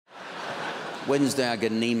Wednesday, I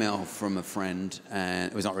get an email from a friend,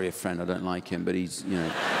 and it was not really a friend, I don't like him, but he's, you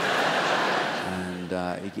know...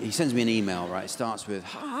 And he sends me an email, right? It starts with,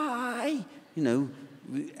 hi, you know,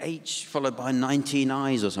 H followed by 19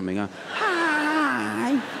 I's or something.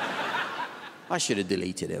 Hi. I should have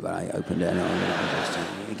deleted it, but I opened it.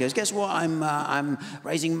 He goes, guess what? I'm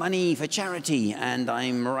raising money for charity, and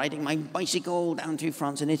I'm riding my bicycle down to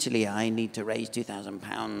France and Italy. I need to raise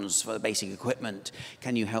 £2,000 for the basic equipment.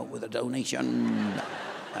 Can you help with a donation?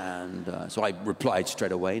 And so I replied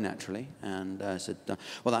straight away, naturally, and said,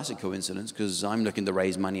 well, that's a coincidence, because I'm looking to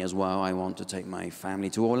raise money as well. I want to take my family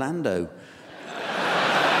to Orlando.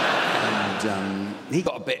 And he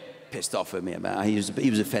got a bit pissed off with me about it. He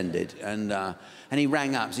was offended, and he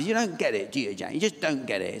rang up and said, you don't get it, do you, Jack? You just don't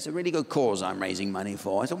get it. It's a really good cause I'm raising money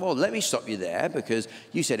for. I said, well, let me stop you there, because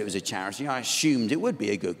you said it was a charity. I assumed it would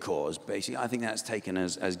be a good cause, basically. I think that's taken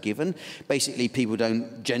as given. Basically, people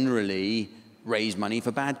don't generally raise money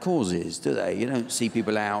for bad causes, do they? You don't see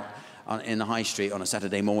people out in the high street on a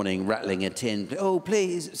Saturday morning rattling a tin. Oh,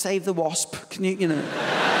 please, save the wasp. Can you know...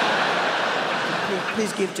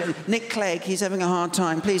 Please give Nick Clegg, he's having a hard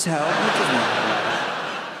time, please help.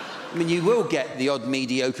 I mean, you will get the odd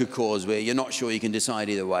mediocre cause where you're not sure you can decide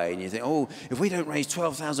either way, and you think, oh, if we don't raise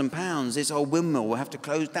 £12,000, this old windmill will have to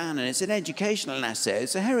close down, and it's an educational asset,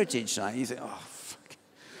 it's a heritage site. You think, oh, fuck.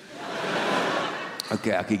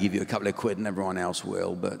 Okay, I could give you a couple of quid and everyone else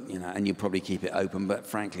will, but, you know, and you'll probably keep it open, but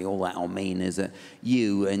frankly, all that'll mean is that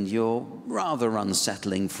you and your rather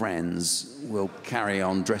unsettling friends will carry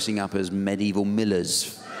on dressing up as medieval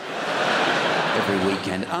millers every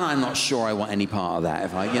weekend. And I'm not sure I want any part of that,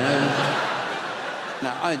 if I, you know.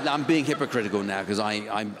 Now, I'm being hypocritical now, because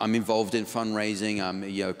I'm involved in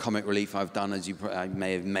fundraising. You know, comic relief I've done, as you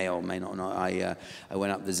may or may not know. I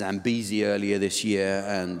went up the Zambezi earlier this year,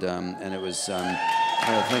 and it was,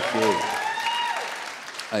 oh, thank you.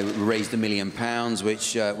 I raised £1 million,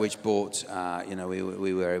 which bought, you know,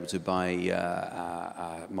 we were able to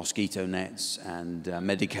buy mosquito nets and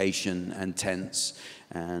medication and tents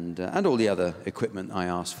and all the other equipment I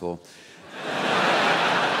asked for.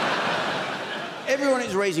 Everyone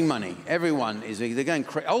is raising money. Everyone is, they're going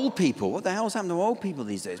crazy. Old people, what the hell's happened to old people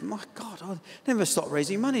these days? My God, they never stop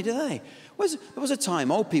raising money, do they? There was a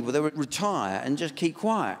time, old people, they would retire and just keep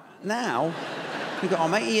quiet. Now, you go,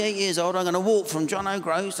 I'm 88 years old, I'm going to walk from John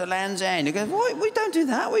O'Groats to Land's End. You go, what? We don't do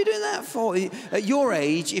that. What are you doing that for? At your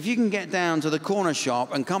age, if you can get down to the corner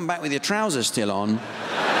shop and come back with your trousers still on,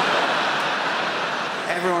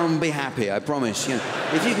 everyone will be happy, I promise. You know,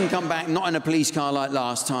 if you can come back not in a police car like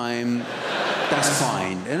last time, that's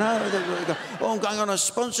fine. You know, oh, I'm going on a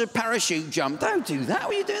sponsored parachute jump. Don't do that.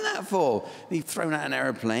 What are you doing that for? Be thrown out an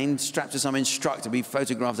aeroplane, strapped to some instructor, be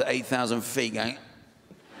photographed at 8,000 feet going...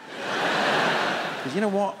 Because you know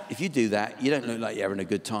what? If you do that, you don't look like you're having a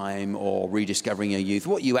good time or rediscovering your youth.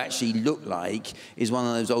 What you actually look like is one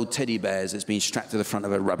of those old teddy bears that's been strapped to the front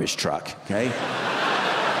of a rubbish truck, okay?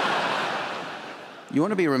 You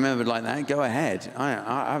want to be remembered like that? Go ahead.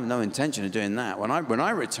 I have no intention of doing that. When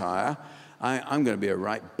I retire... I'm going to be a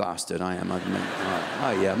right bastard. I am.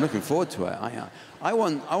 Oh yeah, I'm looking forward to it. I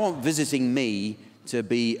want visiting me to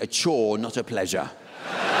be a chore, not a pleasure.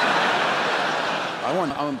 I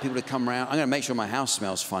want people to come around. I'm going to make sure my house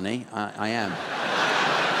smells funny. I am.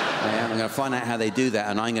 I'm going to find out how they do that,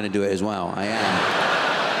 and I'm going to do it as well. I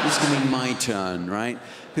am. This is going to be my turn, right?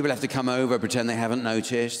 People have to come over, pretend they haven't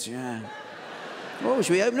noticed. Yeah. Oh,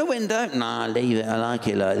 should we open the window? Nah, leave it. I like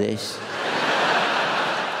it like this.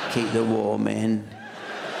 Keep the warm in.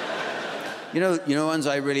 You know ones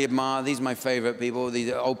I really admire? These are my favourite people.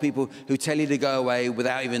 These are old people who tell you to go away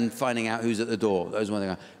without even finding out who's at the door. Those ones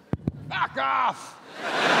that go, back off!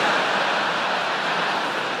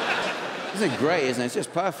 Isn't it great, isn't it? It's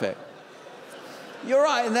just perfect. You're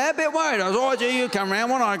right in there, a bit worried. I was, oh, you come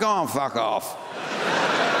round, why don't I go on, fuck off?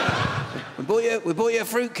 We bought you a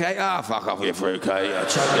fruitcake. Ah, fuck off with your fruitcake. I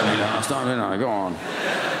choked me last time, didn't I? Go on.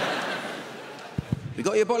 We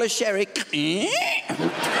got you a bottle of sherry.